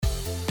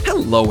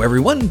Hello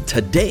everyone,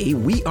 today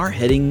we are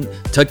heading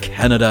to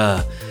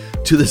Canada,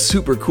 to the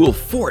super cool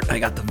fort I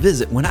got to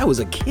visit when I was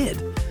a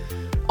kid.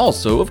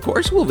 Also, of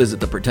course, we'll visit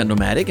the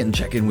Pretendomatic and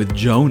check in with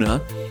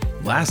Jonah.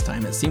 Last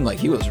time it seemed like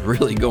he was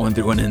really going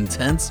through an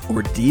intense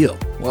ordeal.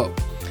 Whoa.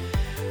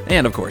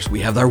 And of course, we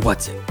have our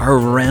WhatzIT, our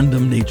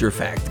random nature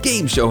fact,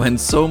 game show,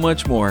 and so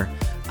much more.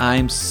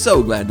 I'm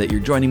so glad that you're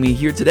joining me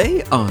here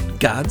today on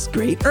God's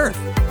Great Earth.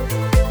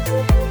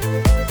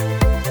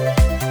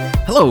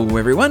 Hello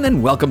everyone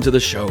and welcome to the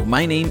show.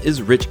 My name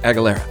is Rich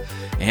Aguilera.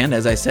 And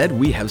as I said,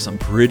 we have some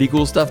pretty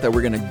cool stuff that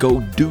we're going to go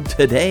do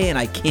today, and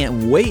I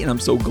can't wait, and I'm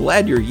so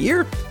glad you're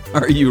here.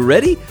 Are you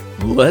ready?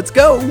 Let's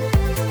go!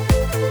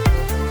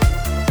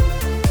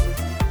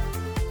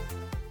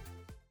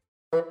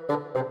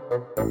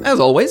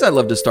 As always, I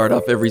love to start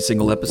off every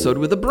single episode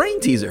with a brain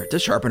teaser to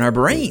sharpen our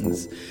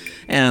brains.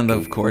 And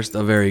of course,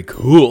 the very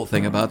cool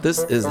thing about this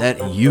is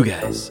that you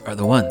guys are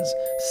the ones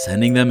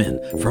sending them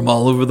in from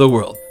all over the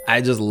world. I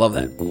just love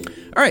that.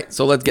 All right,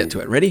 so let's get to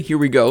it. Ready? Here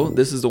we go.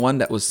 This is the one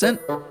that was sent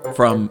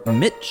from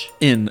Mitch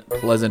in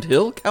Pleasant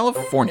Hill,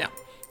 California.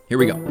 Here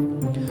we go.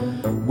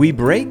 We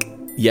break,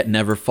 yet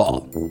never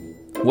fall.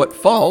 What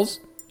falls,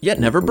 yet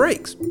never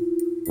breaks.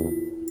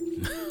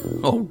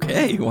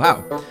 Okay,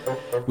 wow.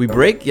 We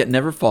break, yet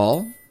never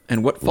fall,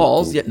 and what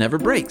falls, yet never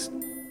breaks.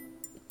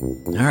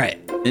 All right,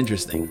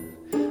 interesting.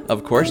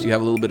 Of course, you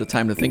have a little bit of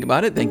time to think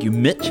about it. Thank you,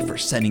 Mitch, for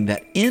sending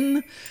that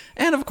in.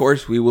 And of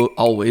course, we will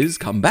always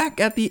come back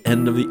at the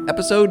end of the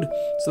episode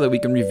so that we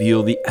can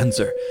reveal the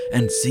answer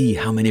and see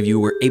how many of you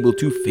were able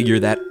to figure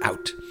that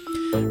out.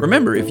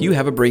 Remember, if you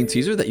have a brain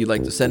teaser that you'd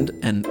like to send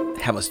and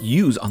have us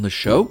use on the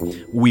show,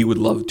 we would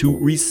love to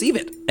receive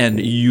it and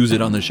use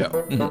it on the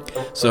show.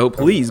 So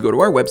please go to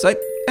our website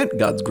at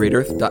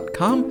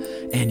godsgreatearth.com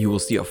and you will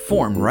see a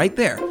form right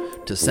there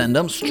to send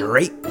them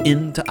straight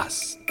in to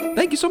us.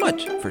 Thank you so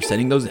much for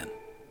sending those in.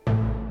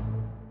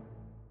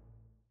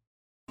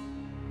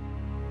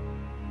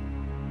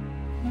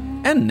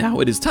 And now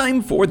it is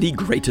time for the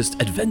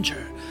greatest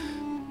adventure.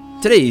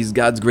 Today's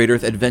God's Great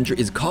Earth adventure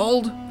is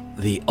called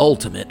The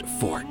Ultimate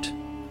Fort.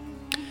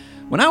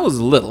 When I was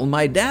little,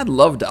 my dad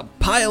loved to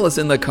pile us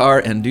in the car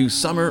and do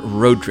summer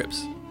road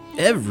trips.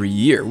 Every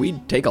year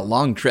we'd take a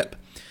long trip,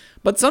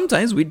 but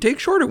sometimes we'd take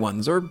shorter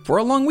ones or for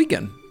a long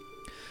weekend.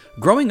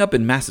 Growing up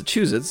in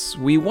Massachusetts,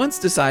 we once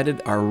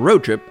decided our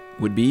road trip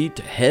would be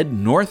to head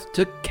north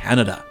to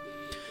Canada.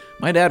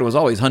 My dad was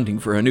always hunting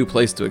for a new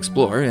place to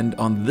explore, and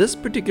on this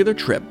particular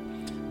trip,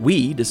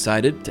 we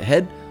decided to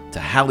head to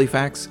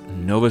Halifax,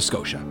 Nova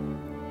Scotia.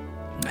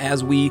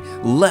 As we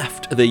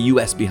left the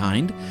U.S.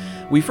 behind,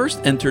 we first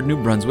entered New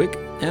Brunswick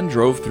and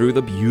drove through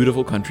the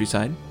beautiful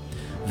countryside.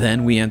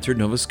 Then we entered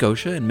Nova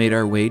Scotia and made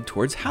our way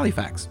towards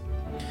Halifax.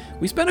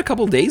 We spent a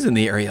couple days in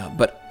the area,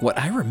 but what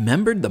I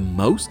remembered the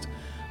most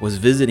was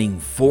visiting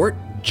Fort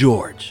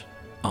George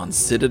on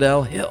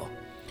Citadel Hill.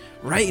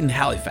 Right in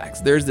Halifax,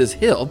 there's this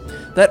hill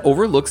that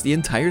overlooks the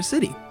entire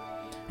city.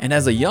 And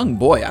as a young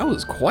boy, I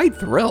was quite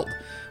thrilled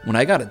when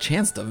I got a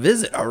chance to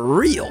visit a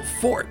real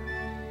fort.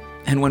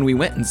 And when we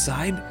went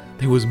inside,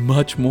 there was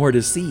much more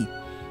to see.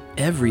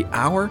 Every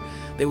hour,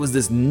 there was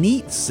this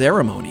neat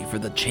ceremony for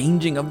the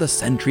changing of the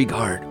sentry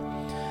guard.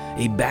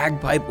 A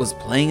bagpipe was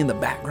playing in the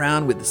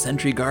background with the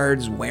sentry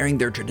guards wearing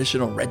their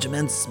traditional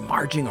regiments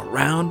marching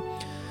around.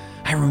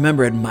 I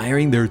remember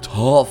admiring their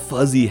tall,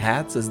 fuzzy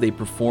hats as they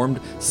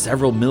performed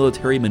several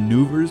military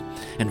maneuvers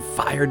and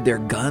fired their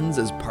guns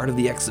as part of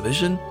the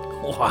exhibition.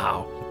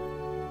 Wow.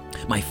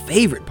 My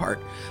favorite part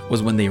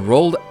was when they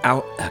rolled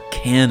out a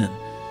cannon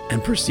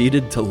and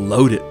proceeded to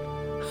load it.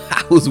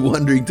 I was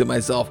wondering to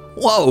myself,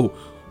 whoa,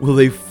 will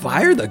they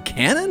fire the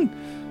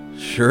cannon?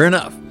 Sure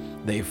enough,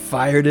 they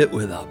fired it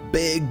with a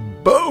big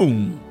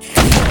boom.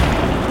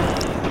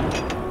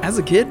 As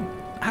a kid,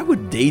 I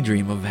would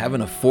daydream of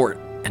having a fort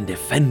and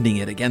defending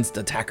it against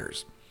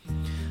attackers.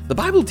 The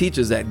Bible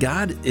teaches that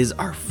God is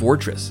our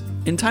fortress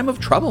in time of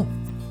trouble.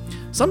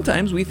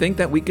 Sometimes we think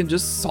that we can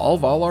just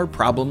solve all our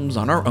problems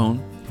on our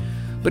own,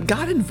 but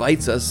God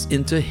invites us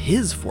into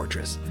His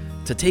fortress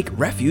to take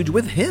refuge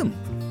with Him.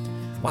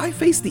 Why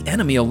face the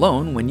enemy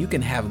alone when you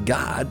can have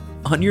God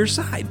on your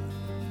side?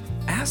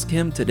 Ask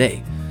Him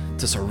today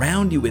to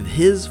surround you with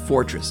His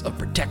fortress of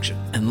protection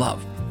and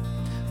love.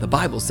 The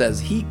Bible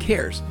says He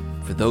cares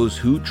for those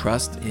who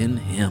trust in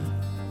Him.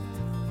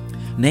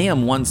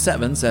 Nahum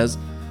 1:7 says,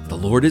 "The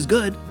Lord is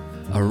good,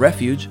 a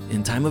refuge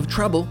in time of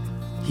trouble.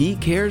 He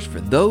cares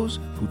for those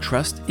who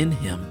trust in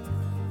Him."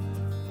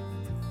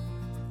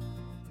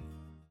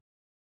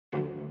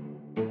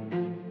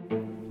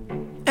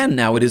 And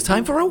now it is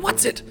time for a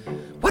WhatzIT.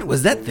 What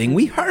was that thing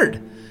we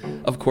heard?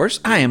 Of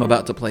course, I am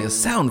about to play a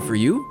sound for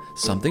you,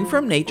 something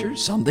from nature,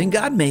 something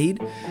God made,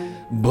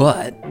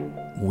 but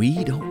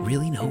we don't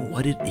really know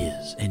what it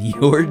is. And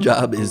your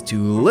job is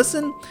to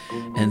listen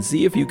and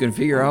see if you can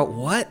figure out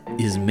what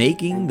is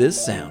making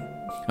this sound.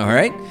 All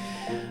right?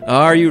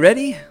 Are you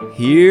ready?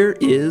 Here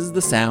is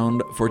the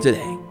sound for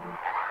today.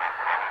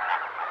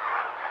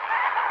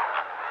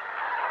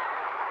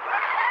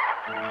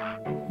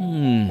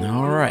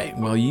 All right,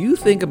 well, you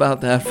think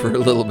about that for a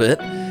little bit.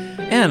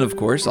 And of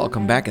course, I'll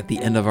come back at the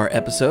end of our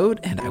episode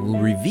and I will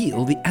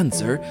reveal the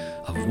answer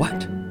of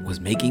what was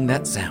making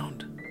that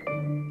sound.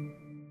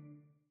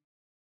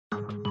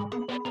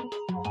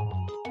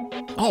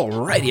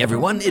 Alrighty,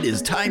 everyone, it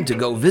is time to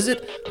go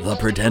visit the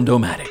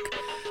Pretendomatic.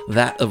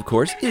 That, of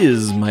course,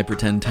 is my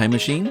pretend time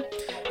machine.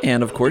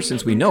 And of course,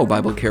 since we know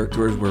Bible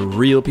characters were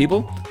real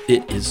people,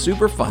 it is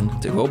super fun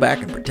to go back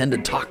and pretend to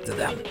talk to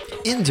them,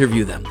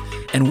 interview them.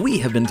 And we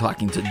have been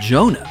talking to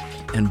Jonah.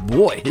 And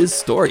boy, his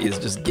story is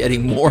just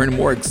getting more and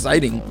more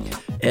exciting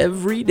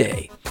every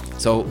day.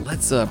 So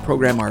let's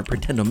program our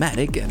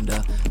Pretendomatic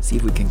and see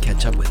if we can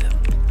catch up with him.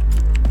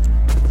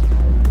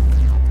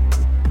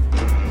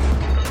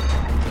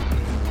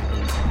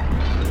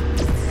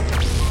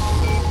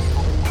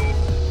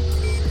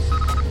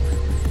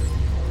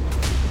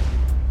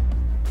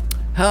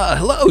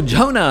 Hello,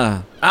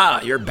 Jonah.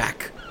 You're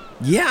back.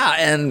 Yeah,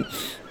 and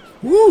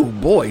whoo,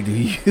 boy, do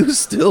you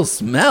still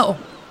smell.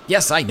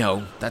 Yes, I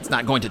know. That's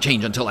not going to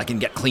change until I can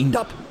get cleaned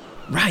up.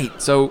 Right,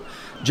 so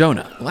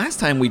Jonah,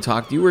 last time we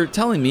talked, you were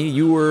telling me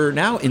you were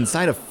now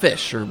inside a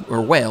fish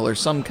or whale or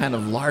some kind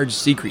of large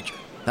sea creature.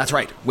 That's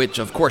right, which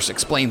of course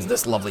explains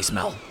this lovely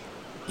smell.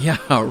 Yeah,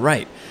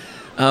 right.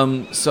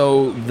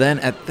 So then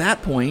at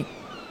that point,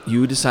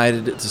 you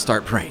decided to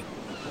start praying.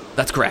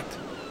 That's correct.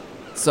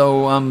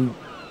 So,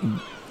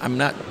 I'm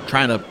not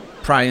trying to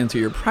pry into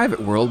your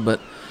private world,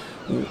 but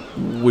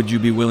would you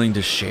be willing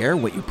to share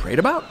what you prayed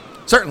about?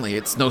 Certainly,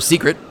 it's no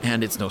secret,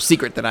 and it's no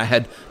secret that I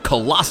had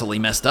colossally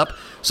messed up,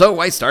 so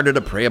I started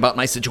to pray about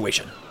my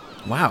situation.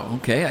 Wow,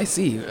 okay, I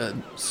see.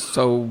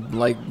 So,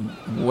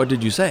 what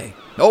did you say?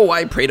 Oh,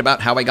 I prayed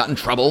about how I got in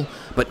trouble,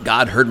 but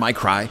God heard my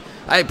cry.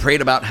 I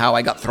prayed about how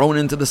I got thrown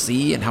into the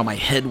sea and how my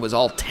head was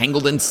all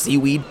tangled in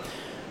seaweed.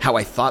 How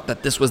I thought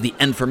that this was the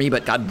end for me,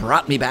 but God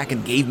brought me back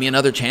and gave me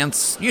another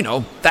chance. You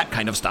know, that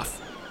kind of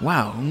stuff.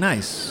 Wow,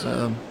 nice.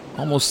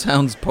 Almost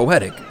sounds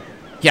poetic.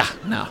 Yeah,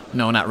 no,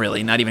 not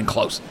really. Not even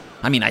close.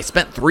 I mean, I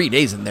spent 3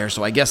 days in there,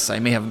 so I guess I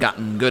may have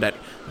gotten good at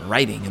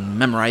writing and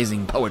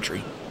memorizing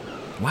poetry.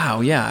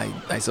 Wow, yeah,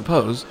 I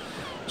suppose.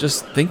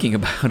 Just thinking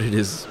about it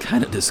is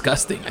kind of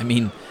disgusting. I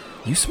mean,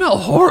 you smell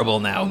horrible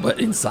now, but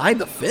inside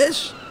the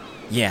fish?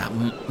 Yeah,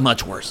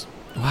 much worse.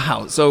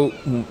 Wow, so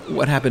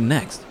what happened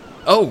next?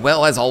 Oh,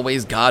 well, as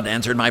always, God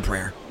answered my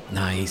prayer.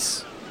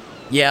 Nice.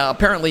 Yeah,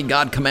 apparently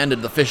God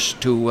commanded the fish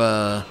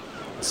to,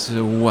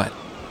 So what?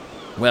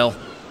 Well,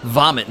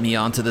 vomit me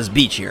onto this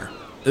beach here.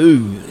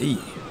 Ooh,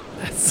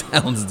 that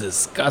sounds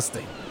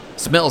disgusting.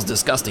 Smells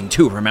disgusting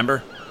too,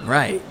 remember?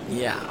 Right,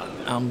 yeah.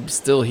 I'm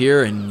still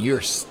here and you're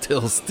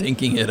still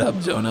stinking it up,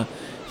 Jonah.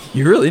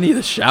 You really need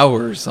a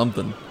shower or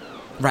something.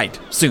 Right,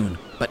 soon,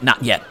 but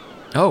not yet.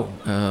 Oh,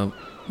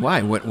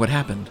 why? What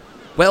happened?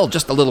 Well,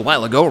 just a little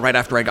while ago, right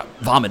after I got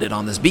vomited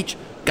on this beach,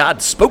 God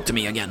spoke to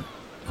me again.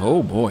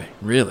 Oh boy,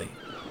 really?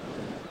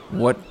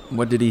 What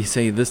did he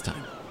say this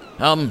time?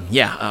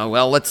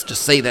 Well, let's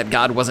just say that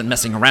God wasn't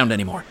messing around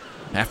anymore.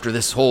 After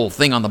this whole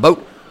thing on the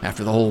boat,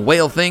 after the whole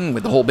whale thing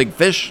with the whole big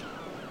fish.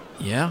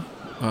 Yeah?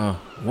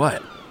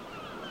 What?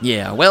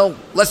 Yeah, well,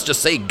 let's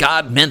just say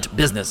God meant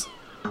business.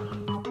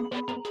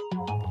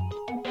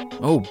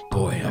 Oh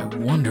boy, I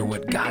wonder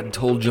what God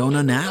told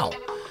Jonah now.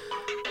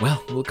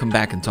 Well, we'll come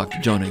back and talk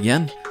to Jonah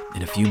again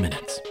in a few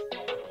minutes.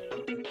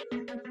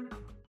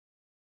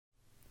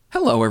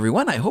 Hello,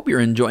 everyone. I hope you're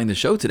enjoying the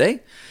show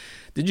today.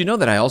 Did you know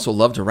that I also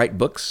love to write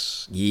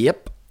books?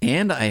 Yep.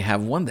 And I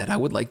have one that I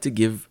would like to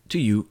give to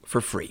you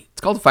for free.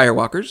 It's called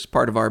Firewalkers,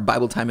 part of our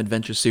Bible Time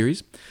Adventure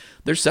series.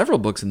 There's several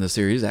books in the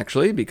series,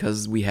 actually,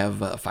 because we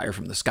have Fire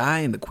from the Sky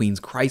and The Queen's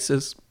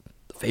Crisis,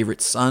 The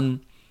Favorite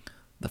Son,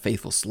 The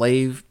Faithful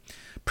Slave,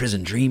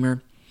 Prison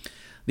Dreamer.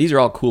 These are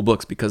all cool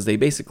books because they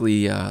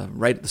basically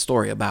write the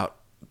story about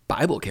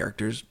Bible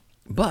characters,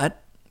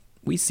 but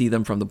we see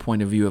them from the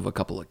point of view of a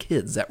couple of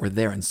kids that were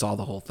there and saw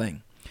the whole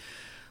thing.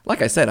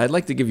 Like I said, I'd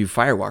like to give you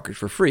Firewalkers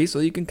for free so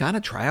you can kind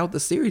of try out the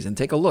series and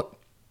take a look.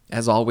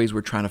 As always,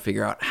 we're trying to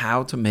figure out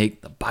how to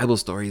make the Bible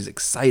stories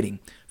exciting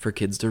for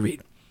kids to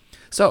read.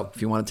 So,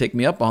 if you want to take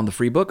me up on the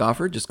free book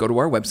offer, just go to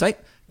our website,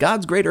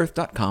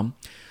 godsgreatearth.com,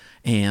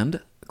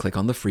 and click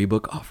on the free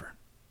book offer.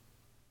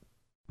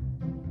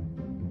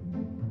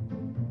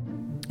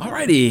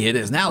 Alrighty, it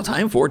is now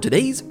time for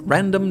today's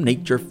random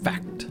nature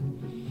fact.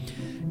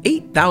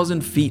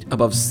 8,000 feet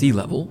above sea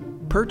level,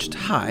 perched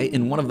high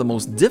in one of the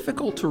most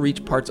difficult to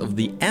reach parts of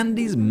the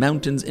Andes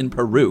Mountains in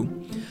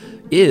Peru,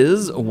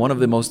 is one of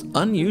the most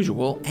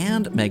unusual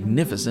and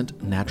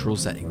magnificent natural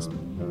settings.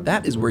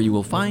 That is where you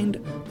will find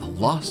the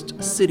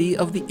lost city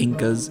of the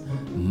Incas,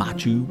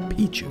 Machu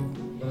Picchu.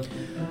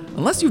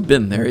 Unless you've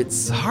been there,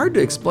 it's hard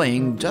to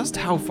explain just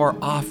how far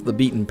off the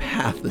beaten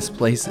path this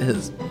place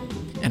is,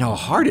 and how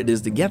hard it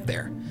is to get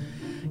there.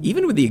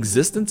 Even with the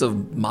existence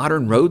of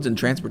modern roads and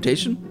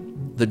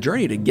transportation, the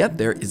journey to get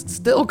there is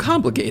still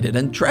complicated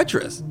and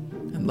treacherous.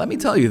 And let me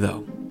tell you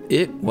though,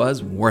 it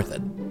was worth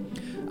it.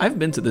 I've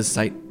been to this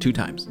site 2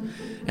 times,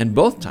 And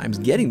both times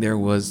getting there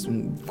was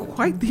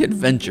quite the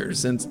adventure,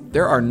 since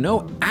there are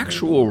no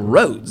actual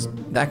roads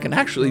that can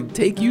actually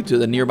take you to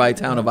the nearby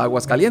town of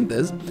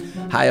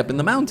Aguascalientes, high up in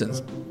the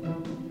mountains.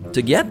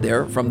 To get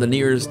there from the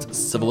nearest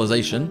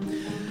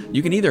civilization,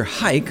 you can either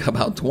hike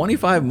about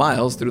 25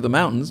 miles through the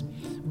mountains,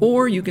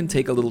 or you can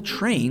take a little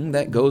train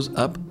that goes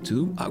up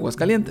to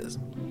Aguascalientes.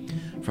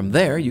 From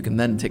there, you can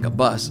then take a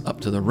bus up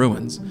to the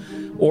ruins,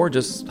 or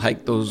just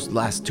hike those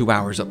last 2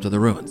 hours up to the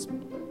ruins.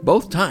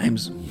 Both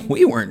times,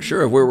 we weren't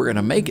sure if we were going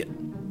to make it,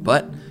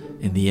 but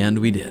in the end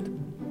we did.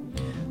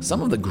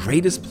 Some of the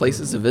greatest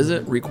places to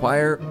visit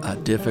require a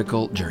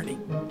difficult journey.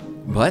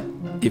 But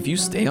if you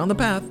stay on the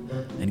path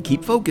and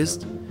keep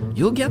focused,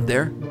 you'll get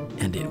there,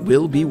 and it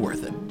will be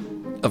worth it.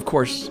 Of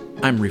course,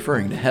 I'm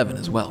referring to heaven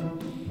as well.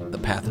 The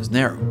path is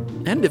narrow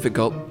and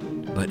difficult,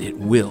 but it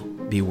will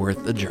be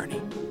worth the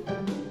journey.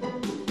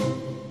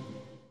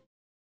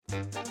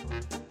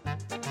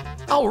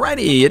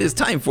 Alrighty, it is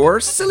time for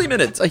Silly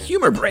Minutes, a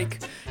humor break,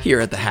 here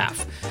at the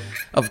half.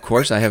 Of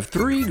course, I have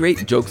 3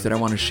 great jokes that I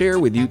want to share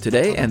with you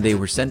today, and they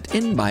were sent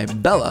in by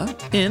Bella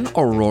in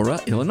Aurora,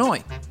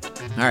 Illinois.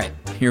 Alright,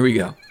 here we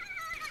go.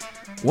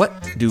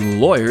 What do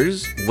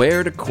lawyers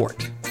wear to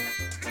court?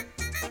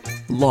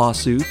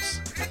 Lawsuits.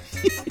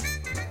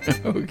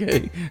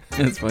 Okay,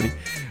 that's funny.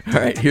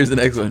 Alright, here's the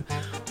next one.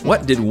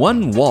 What did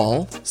one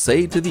wall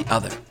say to the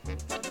other?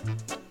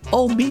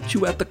 I'll meet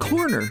you at the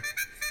corner.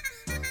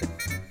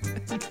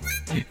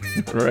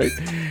 Right.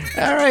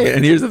 Alright,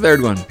 and here's the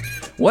third one.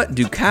 What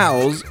do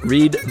cows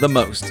read the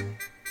most?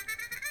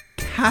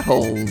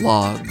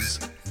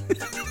 Catalogs.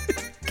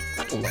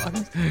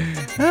 Catalogs.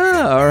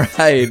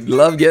 Alright,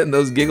 love getting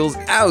those giggles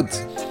out.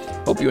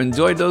 Hope you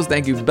enjoyed those.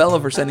 Thank you, Bella,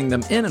 for sending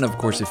them in. And of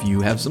course, if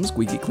you have some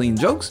squeaky clean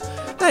jokes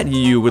that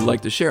you would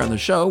like to share on the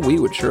show, we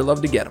would sure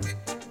love to get them.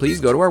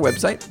 Please go to our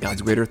website,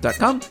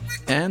 godsgreatearth.com,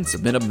 and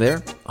submit them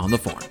there on the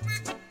form.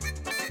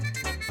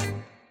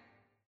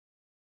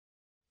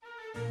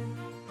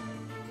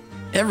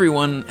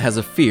 Everyone has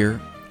a fear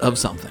of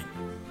something.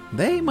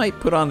 They might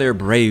put on their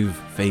brave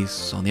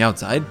face on the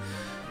outside,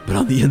 but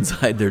on the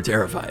inside they're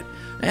terrified.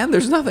 And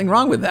there's nothing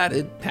wrong with that.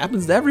 It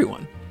happens to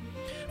everyone.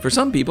 For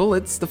some people,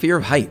 it's the fear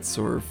of heights,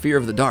 or fear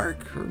of the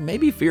dark, or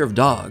maybe fear of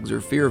dogs, or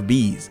fear of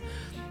bees.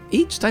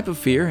 Each type of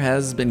fear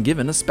has been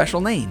given a special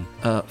name,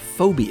 a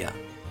phobia.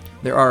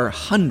 There are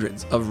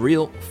hundreds of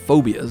real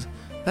phobias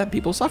that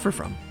people suffer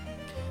from.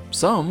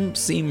 Some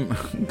seem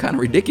kind of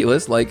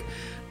ridiculous, like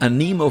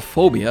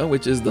anemophobia,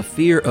 which is the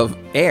fear of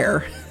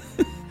air,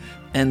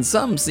 and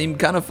some seem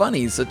kind of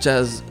funny, such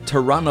as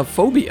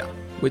tyrannophobia,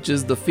 which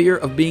is the fear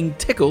of being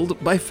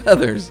tickled by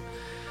feathers.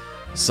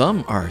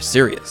 Some are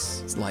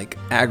serious, like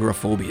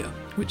agoraphobia,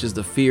 which is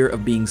the fear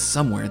of being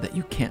somewhere that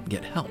you can't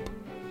get help.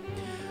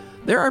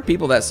 There are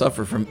people that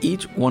suffer from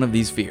each one of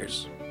these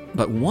fears,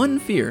 but one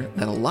fear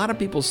that a lot of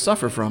people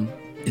suffer from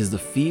is the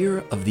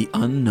fear of the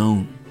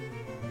unknown.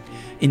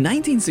 In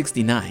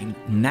 1969,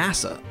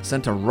 NASA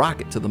sent a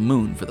rocket to the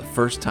moon for the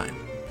first time.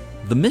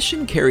 The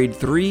mission carried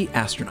 3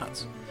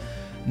 astronauts.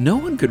 No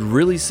one could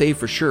really say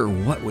for sure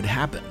what would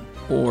happen,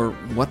 or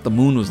what the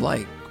moon was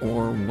like,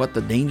 or what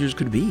the dangers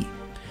could be.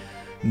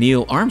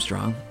 Neil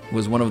Armstrong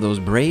was one of those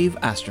brave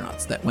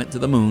astronauts that went to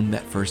the moon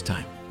that first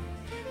time.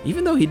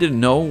 Even though he didn't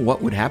know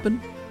what would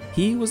happen,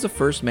 he was the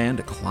first man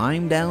to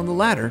climb down the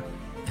ladder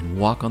and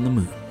walk on the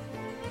moon.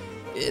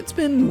 It's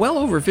been well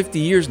over 50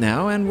 years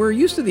now, and we're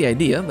used to the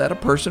idea that a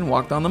person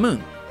walked on the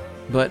moon.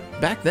 But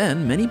back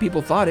then, many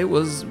people thought it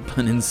was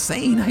an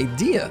insane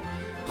idea.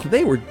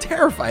 They were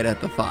terrified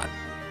at the thought.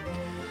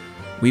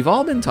 We've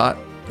all been taught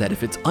that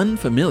if it's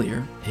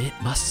unfamiliar, it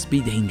must be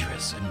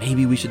dangerous, and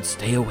maybe we should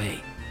stay away.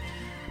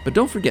 But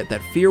don't forget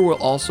that fear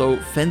will also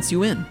fence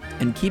you in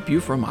and keep you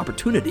from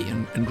opportunity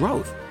and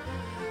growth.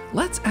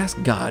 Let's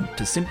ask God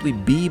to simply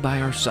be by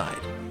our side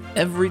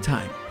every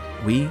time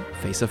we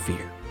face a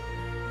fear.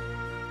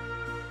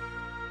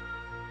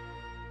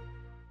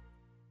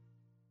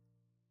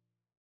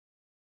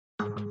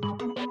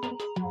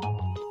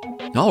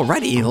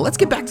 Alrighty, let's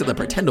get back to the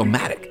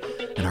Pretendomatic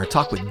and our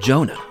talk with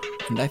Jonah.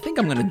 And I think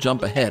I'm going to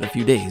jump ahead a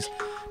few days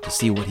to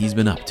see what he's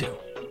been up to.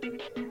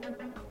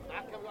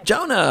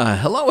 Jonah,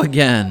 hello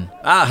again.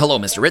 Hello,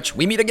 Mr. Rich.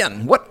 We meet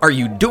again. What are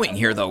you doing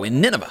here, though,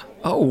 in Nineveh?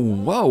 Oh,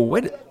 whoa,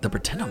 wait, the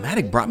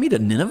Pretendomatic brought me to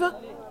Nineveh?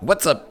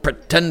 What's a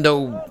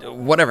pretendo...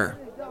 whatever?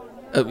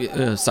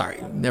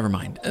 Sorry, never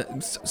mind.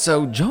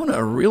 So, Jonah,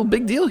 a real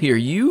big deal here.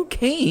 You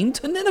came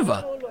to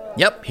Nineveh.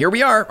 Yep, here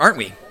we are, aren't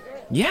we?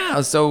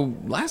 Yeah, so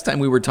last time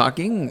we were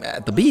talking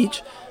at the beach,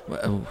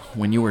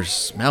 when you were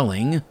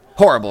smelling...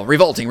 Horrible,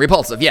 revolting,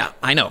 repulsive. Yeah,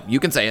 I know. You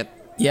can say it.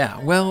 Yeah,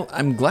 well,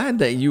 I'm glad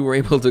that you were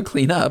able to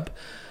clean up.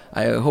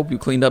 I hope you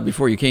cleaned up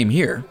before you came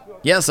here.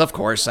 Yes, of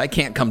course. I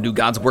can't come do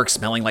God's work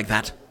smelling like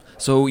that.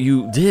 So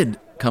you did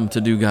come to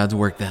do God's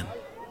work then?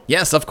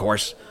 Yes, of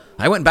course.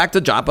 I went back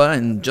to Joppa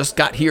and just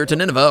got here to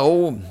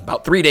Nineveh,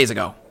 about 3 days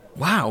ago.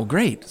 Wow,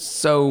 great.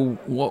 So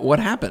what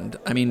happened?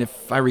 I mean,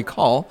 if I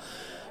recall,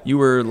 you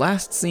were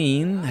last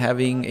seen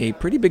having a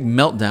pretty big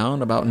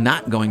meltdown about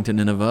not going to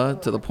Nineveh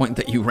to the point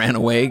that you ran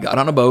away, got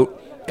on a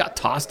boat, got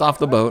tossed off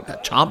the boat,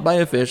 got chomped by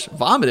a fish,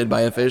 vomited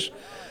by a fish,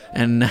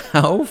 and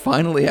now,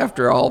 finally,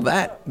 after all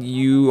that,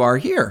 you are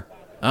here.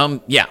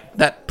 Yeah,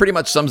 that pretty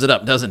much sums it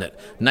up, doesn't it?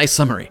 Nice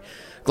summary.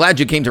 Glad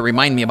you came to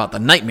remind me about the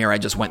nightmare I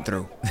just went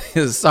through.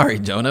 Sorry,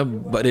 Jonah,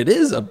 but it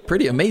is a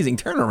pretty amazing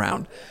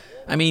turnaround.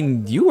 I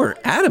mean, you were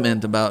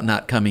adamant about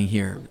not coming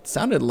here. It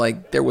sounded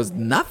like there was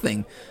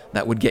nothing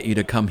that would get you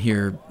to come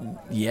here,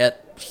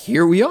 yet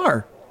here we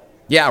are.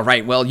 Yeah,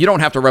 right. Well, you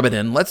don't have to rub it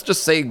in. Let's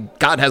just say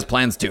God has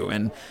plans too,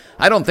 and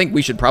I don't think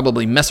we should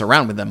probably mess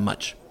around with them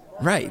much.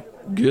 Right.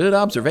 Good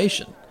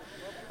observation.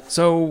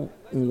 So,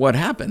 what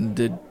happened?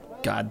 Did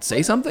God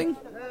say something?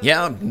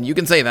 Yeah, you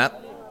can say that.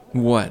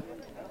 What?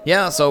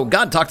 Yeah, so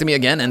God talked to me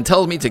again and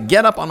tells me to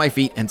get up on my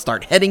feet and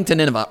start heading to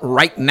Nineveh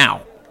right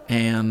now.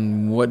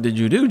 And what did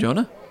you do,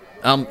 Jonah?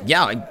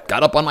 Yeah, I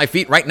got up on my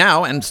feet right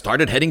now and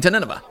started heading to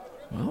Nineveh.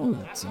 Well,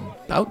 it's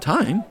about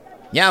time.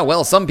 Yeah,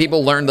 well, some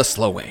people learn the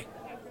slow way.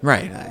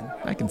 Right,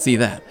 I can see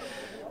that.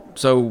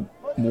 So,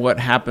 what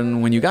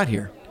happened when you got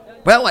here?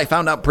 Well, I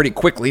found out pretty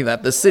quickly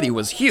that the city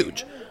was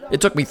huge. It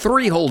took me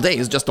 3 whole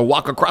days just to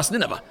walk across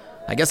Nineveh.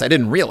 I guess I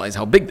didn't realize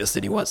how big this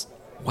city was.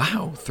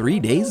 Wow, 3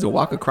 days to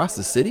walk across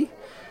the city?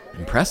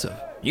 Impressive.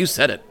 You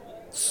said it.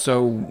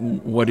 So,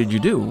 what did you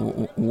do?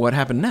 What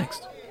happened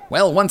next?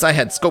 Well, once I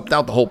had scoped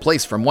out the whole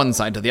place from one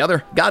side to the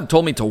other, God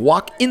told me to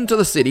walk into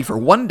the city for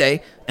 1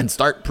 day and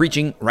start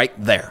preaching right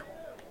there.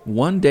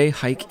 1 day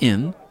hike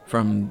in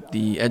from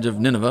the edge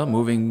of Nineveh,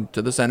 moving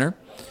to the center,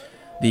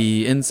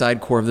 the inside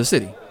core of the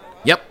city.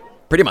 Yep,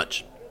 pretty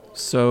much.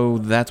 So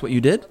that's what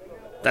you did?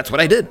 That's what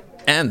I did,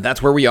 and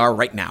that's where we are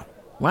right now.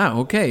 Wow,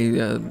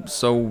 okay,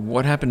 so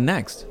what happened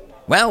next?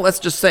 Well, let's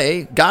just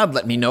say God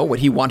let me know what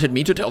he wanted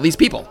me to tell these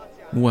people.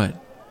 What?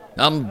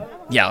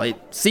 Yeah, it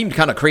seemed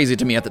kind of crazy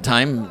to me at the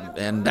time,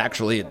 and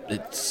actually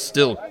it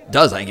still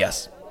does, I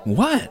guess.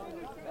 What?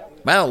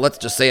 Well, let's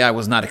just say I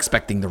was not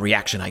expecting the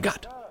reaction I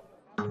got.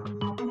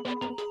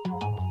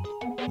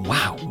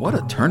 Wow, what a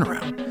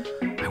turnaround.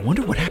 I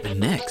wonder what happened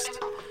next.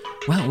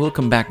 Well, we'll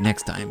come back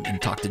next time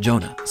and talk to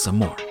Jonah some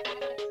more.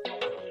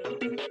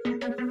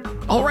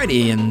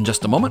 Alrighty, in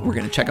just a moment, we're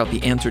going to check out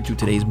the answer to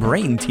today's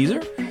brain teaser,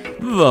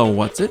 the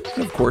WhatzIT.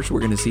 Of course, we're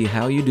going to see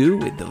how you do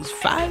with those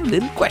 5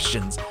 little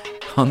questions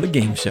on the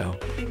game show.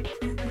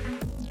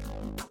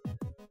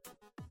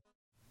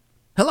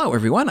 Hello,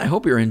 everyone. I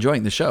hope you're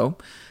enjoying the show.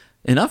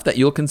 Enough that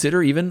you'll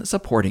consider even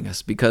supporting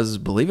us, because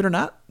believe it or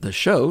not, the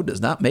show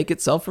does not make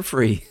itself for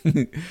free.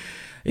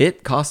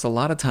 It costs a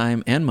lot of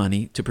time and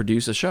money to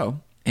produce a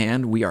show,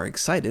 and we are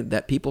excited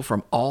that people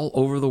from all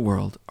over the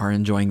world are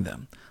enjoying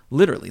them.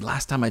 Literally,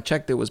 last time I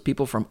checked, there was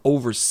people from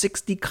over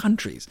 60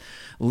 countries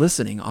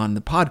listening on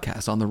the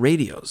podcast, on the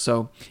radio.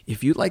 So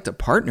if you'd like to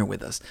partner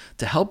with us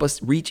to help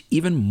us reach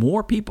even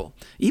more people,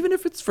 even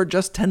if it's for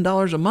just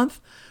 $10 a month,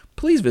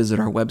 please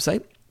visit our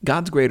website,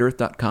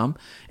 godsgreatearth.com,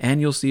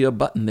 and you'll see a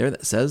button there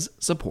that says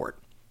support.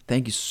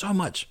 Thank you so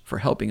much for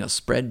helping us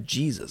spread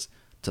Jesus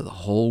to the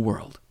whole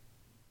world.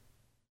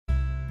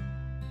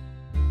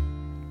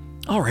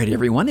 All right,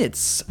 everyone,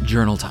 it's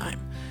journal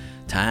time.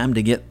 Time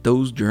to get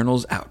those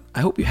journals out.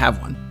 I hope you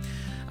have one.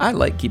 I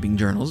like keeping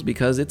journals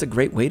because it's a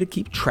great way to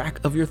keep track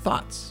of your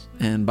thoughts.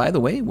 And by the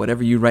way,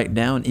 whatever you write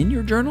down in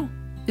your journal,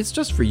 it's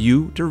just for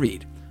you to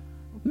read.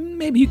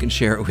 Maybe you can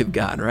share it with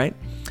God, right?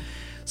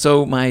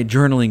 So my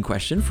journaling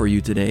question for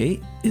you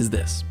today is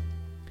this.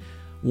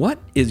 What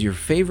is your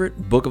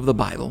favorite book of the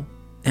Bible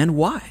and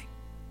why?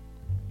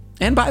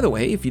 And by the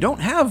way, if you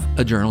don't have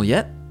a journal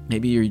yet,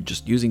 maybe you're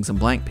just using some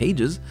blank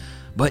pages,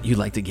 but you'd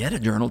like to get a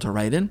journal to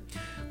write in,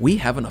 we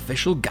have an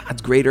official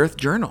God's Great Earth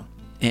journal.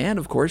 And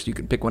of course, you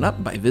can pick one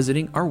up by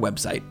visiting our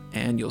website,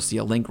 and you'll see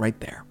a link right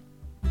there.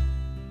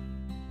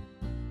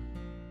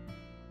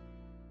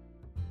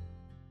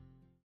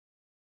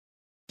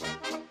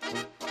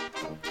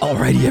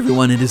 Alrighty,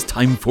 everyone, it is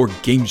time for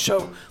Game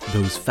Show,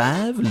 those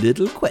 5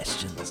 little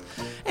questions.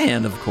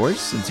 And of course,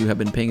 since you have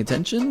been paying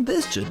attention,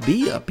 this should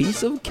be a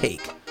piece of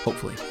cake,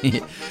 hopefully.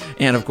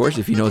 And of course,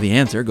 if you know the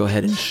answer, go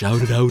ahead and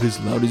shout it out as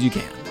loud as you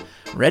can.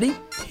 Ready?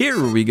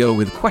 Here we go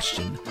with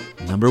question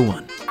number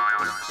 1.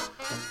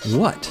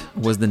 What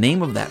was the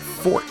name of that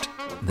fort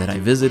that I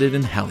visited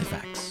in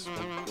Halifax?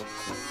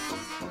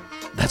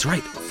 That's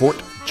right,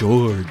 Fort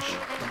George.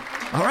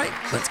 All right,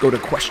 let's go to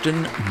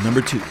question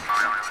number 2.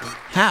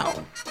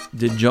 How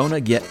did Jonah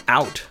get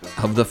out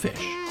of the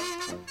fish?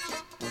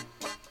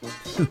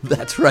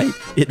 That's right,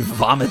 it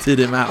vomited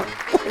him out.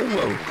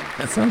 Whoa,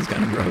 that sounds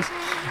kind of gross.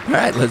 All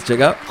right, let's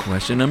check out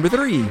question number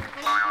 3.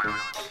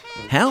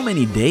 How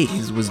many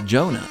days was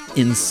Jonah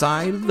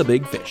inside the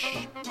big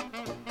fish?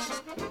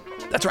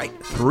 That's right,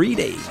 3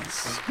 days.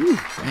 Whew,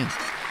 man.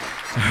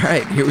 All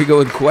right, here we go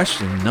with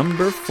question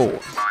number 4.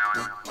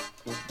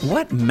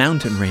 What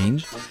mountain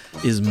range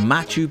is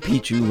Machu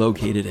Picchu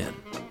located in?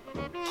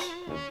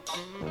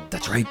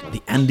 That's right,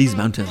 the Andes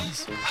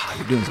Mountains. Wow,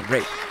 you're doing so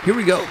great. Here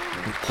we go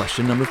with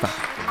question number 5.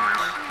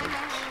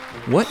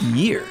 What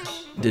year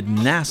did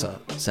NASA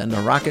send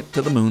a rocket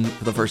to the moon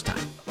for the first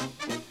time?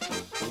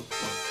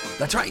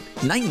 That's right,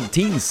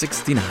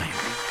 1969.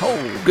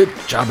 Oh, good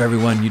job,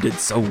 everyone. You did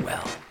so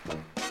well.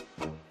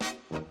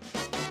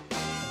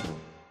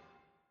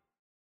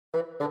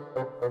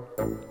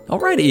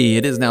 Alrighty,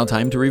 it is now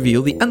time to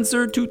reveal the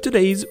answer to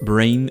today's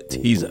brain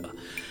teaser.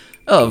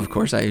 Of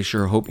course, I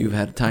sure hope you've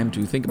had time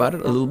to think about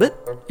it a little bit.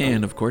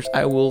 And of course,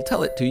 I will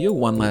tell it to you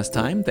one last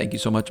time. Thank you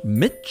so much,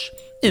 Mitch,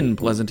 in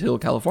Pleasant Hill,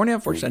 California,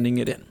 for sending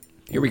it in.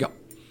 Here we go.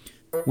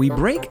 We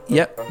break,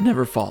 yet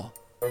never fall.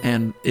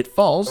 And it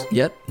falls,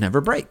 yet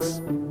never breaks.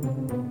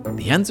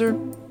 The answer?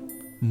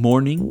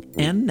 Morning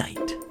and night.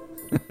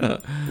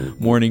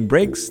 Morning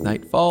breaks,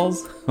 night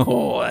falls.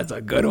 Oh, that's a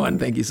good one.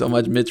 Thank you so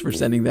much, Mitch, for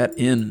sending that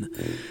in.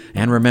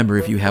 And remember,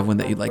 if you have one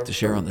that you'd like to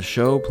share on the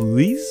show,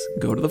 please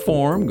go to the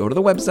forum, go to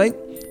the website,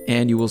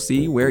 and you will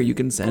see where you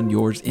can send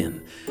yours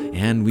in.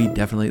 And we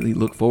definitely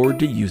look forward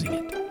to using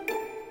it.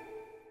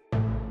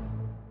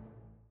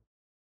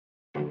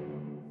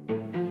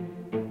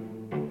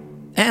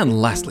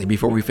 And lastly,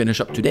 before we finish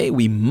up today,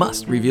 we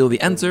must reveal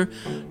the answer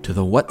to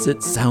the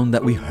WhatzIT sound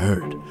that we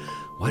heard.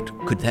 What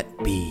could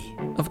that be?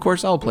 Of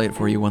course, I'll play it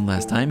for you one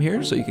last time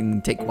here so you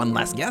can take one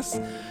last guess.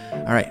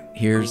 All right,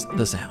 here's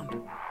the sound.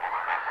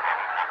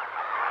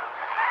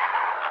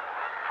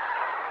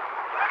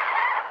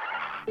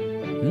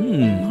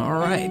 All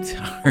right.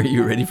 Are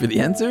you ready for the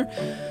answer?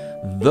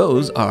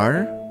 Those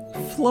are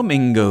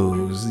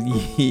flamingos.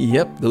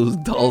 Yep, those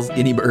tall,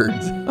 skinny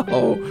birds.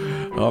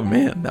 Oh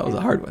man, that was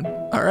a hard one.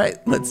 All right,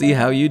 let's see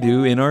how you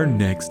do in our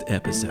next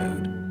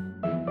episode.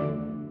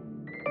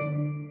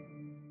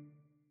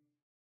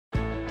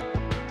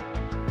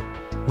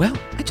 Well,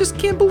 I just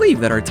can't believe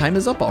that our time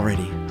is up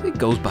already. It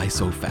goes by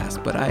so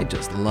fast, but I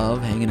just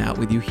love hanging out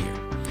with you here.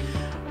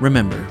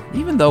 Remember,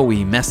 even though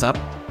we mess up,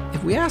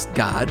 if we ask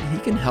God, He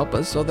can help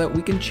us so that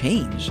we can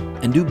change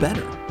and do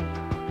better.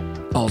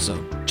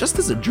 Also, just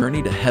as a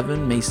journey to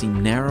heaven may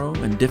seem narrow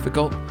and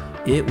difficult,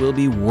 it will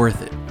be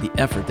worth it, the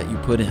effort that you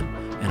put in.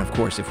 And of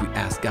course, if we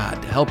ask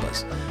God to help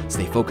us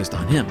stay focused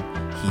on Him,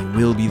 He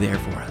will be there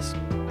for us.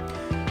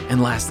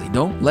 And lastly,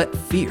 don't let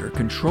fear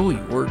control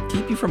you or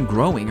keep you from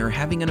growing or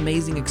having an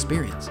amazing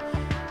experience.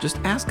 Just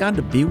ask God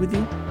to be with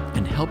you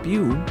and help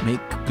you make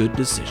good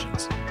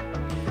decisions.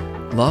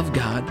 Love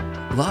God,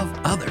 love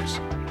others,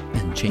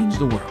 and change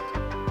the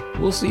world.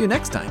 We'll see you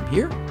next time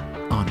here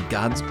on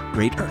God's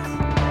Great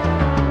Earth.